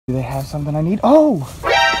Do they have something I need? Oh!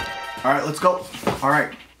 All right, let's go. All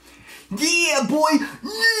right. Yeah, boy.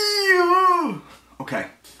 Yeah. Okay.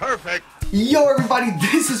 Perfect. Yo, everybody,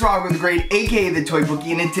 this is Rocco the Great, aka the Toy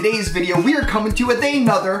Bookie, and in today's video, we are coming to you with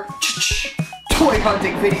another toy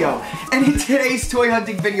hunting video. And in today's toy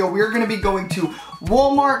hunting video, we are going to be going to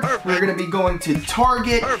Walmart, we're going to be going to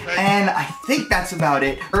Target, and I think that's about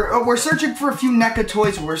it. We're searching for a few NECA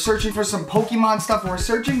toys, we're searching for some Pokemon stuff, we're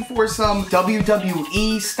searching for some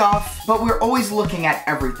WWE stuff, but we're always looking at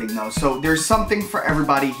everything though, so there's something for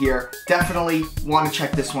everybody here. Definitely want to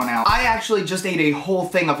check this one out. I actually just ate a whole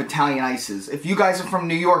thing of Italian ices. If you guys are from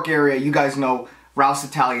New York area, you guys know Rouse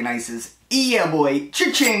Italian ices. Yeah, boy,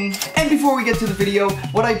 cha-ching! And before we get to the video,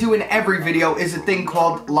 what I do in every video is a thing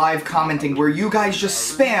called live commenting, where you guys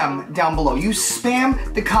just spam down below. You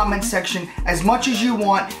spam the comment section as much as you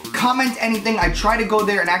want. Comment anything. I try to go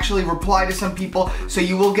there and actually reply to some people, so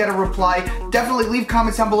you will get a reply. Definitely leave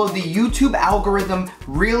comments down below. The YouTube algorithm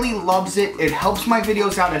really loves it. It helps my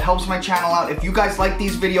videos out. It helps my channel out. If you guys like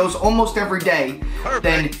these videos almost every day,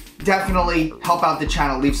 then definitely help out the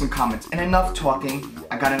channel. Leave some comments. And enough talking.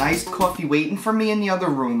 I got an iced coffee waiting for me in the other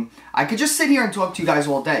room. I could just sit here and talk to you guys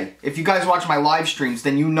all day. If you guys watch my live streams,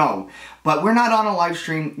 then you know. But we're not on a live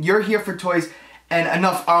stream. You're here for toys. And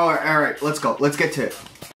enough. All right, let's go. Let's get to it.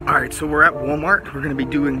 All right, so we're at Walmart. We're going to be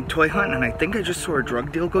doing toy hunt. And I think I just saw a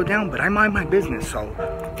drug deal go down. But I mind my business. So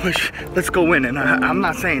let's go in. And I'm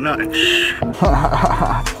not saying nothing.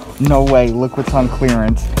 No way. Look what's on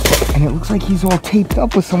clearance. And it looks like he's all taped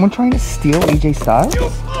up with someone trying to steal AJ Styles.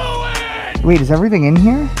 Wait, is everything in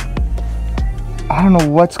here? I don't know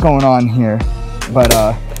what's going on here, but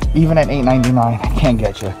even at $8.99, I can't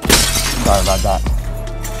get you. Sorry about that.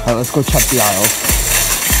 All right, let's go check the aisles.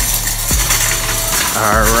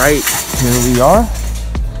 All right, here we are.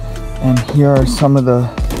 And here are some of the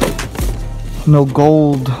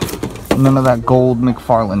none of that gold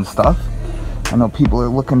McFarlane stuff. I know people are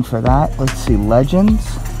looking for that. Let's see, Legends.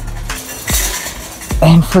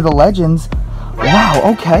 And for the Legends, wow,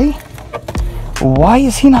 okay. Why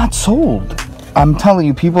is he not sold? I'm telling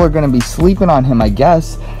you, people are going to be sleeping on him, I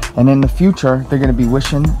guess. And in the future, they're going to be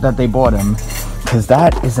wishing that they bought him. Because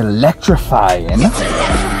that is electrifying.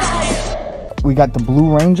 We got the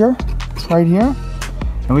Blue Ranger right here.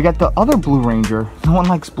 And we got the other Blue Ranger. No one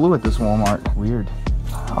likes blue at this Walmart. Weird.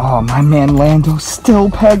 Oh, my man Lando still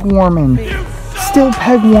peg warming. Still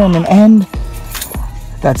peg warming. And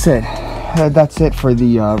that's it. That's it for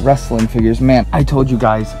the wrestling figures. Man, I told you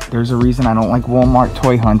guys, there's a reason I don't like Walmart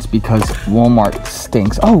toy hunts, because Walmart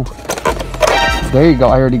stinks. Oh, there you go.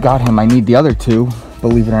 I already got him. I need the other two,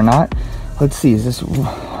 believe it or not. Let's see, is this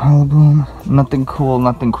Boom? Nothing cool,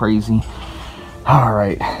 nothing crazy. All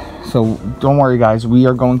right, so don't worry guys, we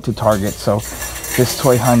are going to Target, so this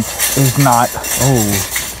toy hunt is not,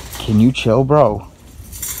 oh, can you chill, bro?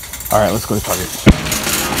 All right, let's go to Target.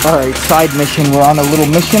 All right, side mission. We're on a little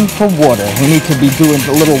mission for water. We need to be doing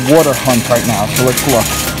a little water hunt right now, so let's look.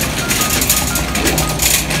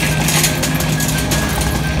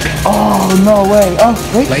 Oh, no way. Oh,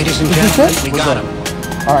 wait. Ladies and gentlemen, we got him.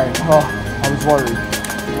 All right, oh, I was worried.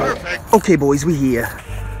 Perfect. Okay, boys, we here.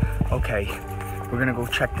 Okay, we're going to go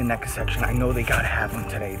check the NECA section. I know they got to have them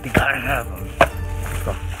today. They got to have them. Let's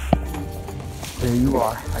go. There you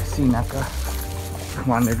are. I see NECA.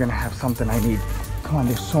 Come on, they're going to have something I need. Come on,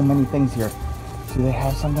 there's so many things here. Do they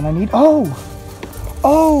have something I need? Oh!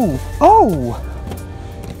 Oh! Oh!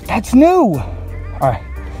 That's new! Alright,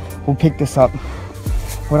 we'll pick this up.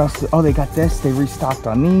 What else? Oh, they got this. They restocked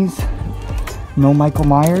on these. No Michael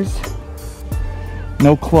Myers.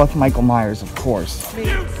 No cloth Michael Myers, of course.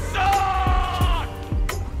 You suck!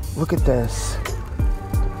 Look at this.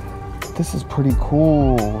 This is pretty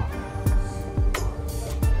cool.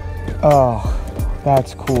 Oh.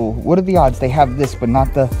 That's cool. What are the odds they have this, but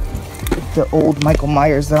not the old Michael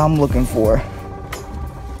Myers that I'm looking for?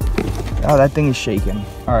 Oh, that thing is shaking.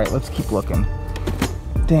 All right, let's keep looking.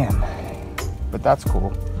 Damn. But that's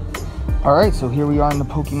cool. All right, so here we are in the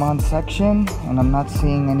Pokemon section, and I'm not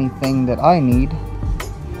seeing anything that I need.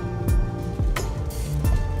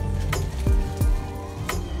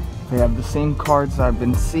 They have the same cards I've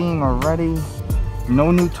been seeing already.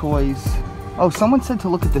 No new toys. Oh, someone said to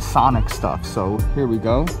look at the Sonic stuff, so here we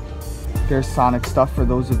go. There's Sonic stuff for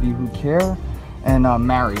those of you who care. And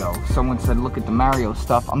Mario. Someone said look at the Mario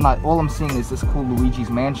stuff. All I'm seeing is this cool Luigi's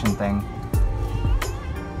Mansion thing.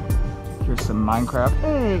 Here's some Minecraft.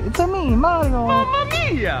 Hey, it's me, Mario. Mamma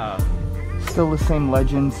mia! Still the same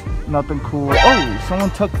Legends, nothing cool. Oh,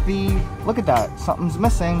 someone took the, look at that, something's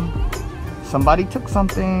missing. Somebody took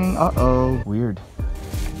something, uh-oh. Weird.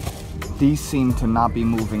 These seem to not be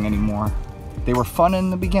moving anymore. They were fun in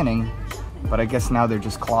the beginning, but I guess now they're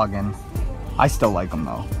just clogging. I still like them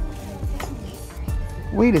though.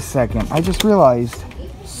 Wait a second, I just realized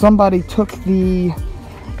somebody took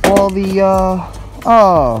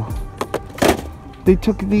they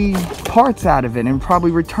took the parts out of it and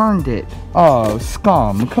probably returned it. Oh,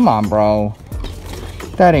 scum. Come on, bro.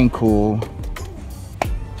 That ain't cool.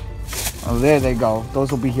 Oh, there they go.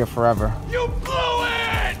 Those will be here forever. You blew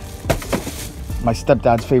it! My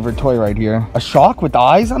stepdad's favorite toy right here. A shark with the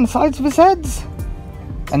eyes on the sides of his heads?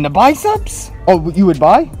 And the biceps? Oh, you would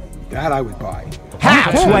buy? That I would buy.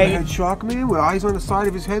 Okay. That shark man with eyes on the side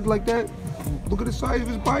of his head like that. Look at the size of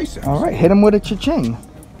his biceps. All right, hit him with a cha-ching.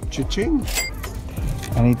 Cha-ching.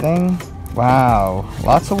 Anything? Wow,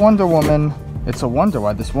 lots of Wonder Woman. It's a wonder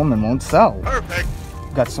why this woman won't sell. Perfect.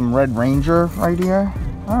 Got some Red Ranger right here.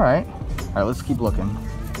 All right, let's keep looking.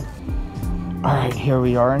 All right, here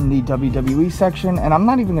we are in the WWE section, and I'm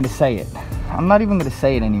not even gonna say it. I'm not even gonna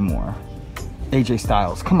say it anymore. AJ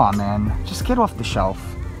Styles, come on, man. Just get off the shelf.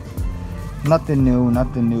 Nothing new,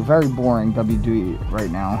 nothing new. Very boring WWE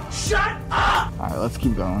right now. Shut up! All right, let's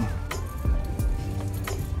keep going.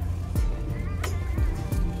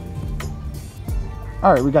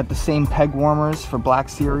 All right, we got the same peg warmers for Black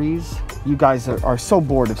Series. You guys are so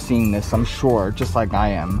bored of seeing this, I'm sure, just like I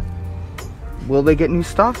am. Will they get new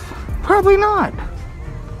stuff? Probably not.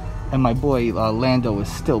 And my boy Lando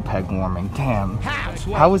is still peg warming. Damn.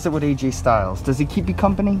 How is it with AJ Styles? Does he keep you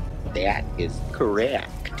company? That is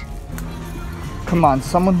correct. Come on,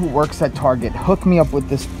 someone who works at Target, hook me up with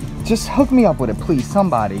this. Just hook me up with it, please,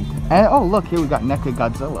 somebody. And oh, look, here we got NECA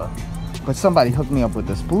Godzilla. But somebody hook me up with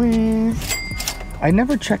this, please. I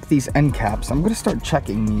never check these end caps. I'm gonna start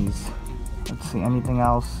checking these. Let's see, anything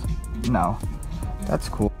else? No, that's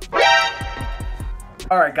cool.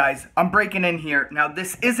 All right, guys, I'm breaking in here. Now,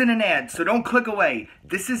 this isn't an ad, so don't click away.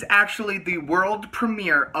 This is actually the world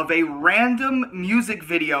premiere of a random music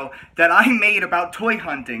video that I made about toy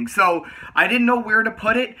hunting. So, I didn't know where to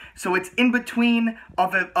put it, so it's in between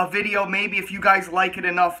of a video. Maybe if you guys like it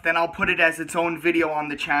enough, then I'll put it as its own video on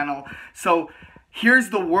the channel. So, here's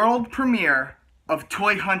the world premiere of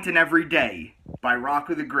Toy Hunting Every Day by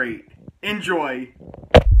Rocco the Great. Enjoy.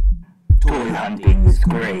 Toy hunting is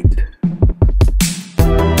great.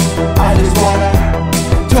 I just wanna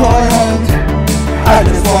toy hunt. I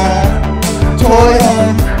just wanna toy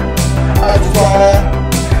hunt. I just wanna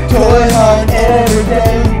toy hunt every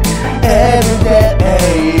day, every day.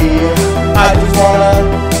 I just wanna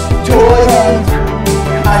toy hunt.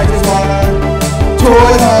 I just wanna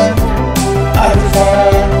toy hunt. I just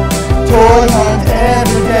wanna toy hunt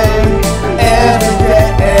every day, every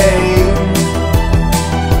day.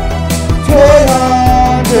 Toy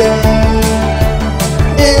hunting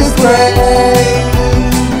is great.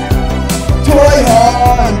 Toy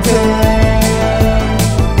hunting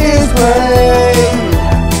is great.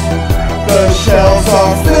 The shelves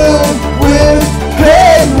are filled with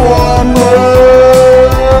peg warmers,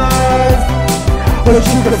 but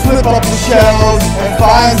you can flip up the shelves and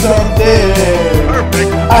find something.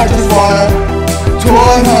 Perfect. I just wanna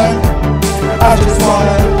toy hunt. I just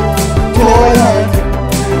wanna toy hunt.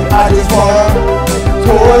 I just wanna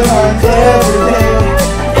toy hunt every day.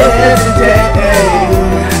 Every day,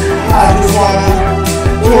 I just wanna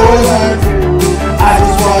toy hunt. I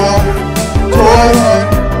just wanna toy hunt.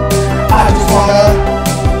 I just wanna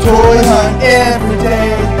toy hunt every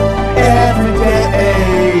day, every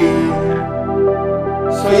day.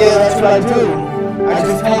 So yeah, that's what I do. I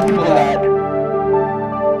just tell people that I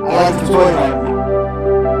like to toy hunt.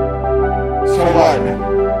 So what?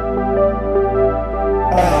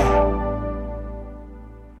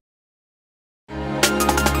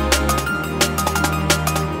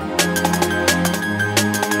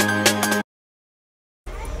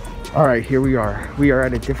 All right, here we are. We are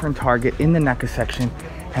at a different Target in the NECA section,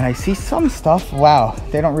 and I see some stuff. Wow,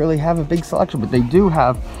 they don't really have a big selection, but they do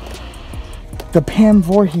have the Pam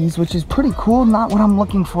Voorhees, which is pretty cool. Not what I'm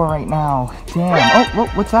looking for right now. Damn. Oh,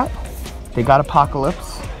 what's that? They got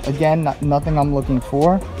Apocalypse. Again, nothing I'm looking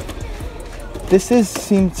for. This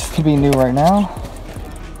seems to be new right now.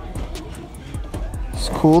 It's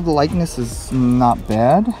cool. The likeness is not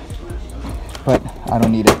bad, but I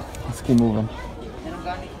don't need it. Let's keep moving.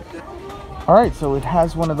 All right, so it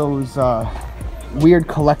has one of those weird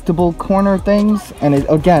collectible corner things, and it,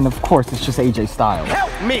 again, of course, it's just AJ Styles.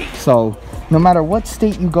 Help me! So no matter what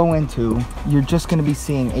state you go into, you're just gonna be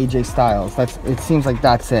seeing AJ Styles. It seems like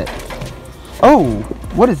that's it. Oh,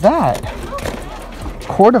 what is that?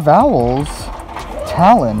 Court of Owls,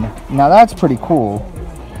 Talon. Now that's pretty cool.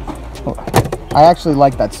 I actually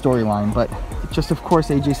like that storyline, but just of course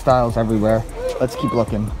AJ Styles everywhere. Let's keep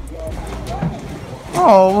looking.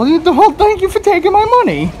 Oh, well, thank you for taking my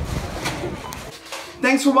money.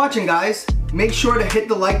 Thanks for watching, guys. Make sure to hit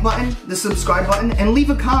the like button, the subscribe button, and leave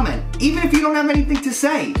a comment, even if you don't have anything to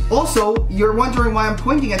say. Also, you're wondering why I'm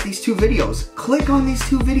pointing at these two videos. Click on these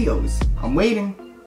two videos. I'm waiting.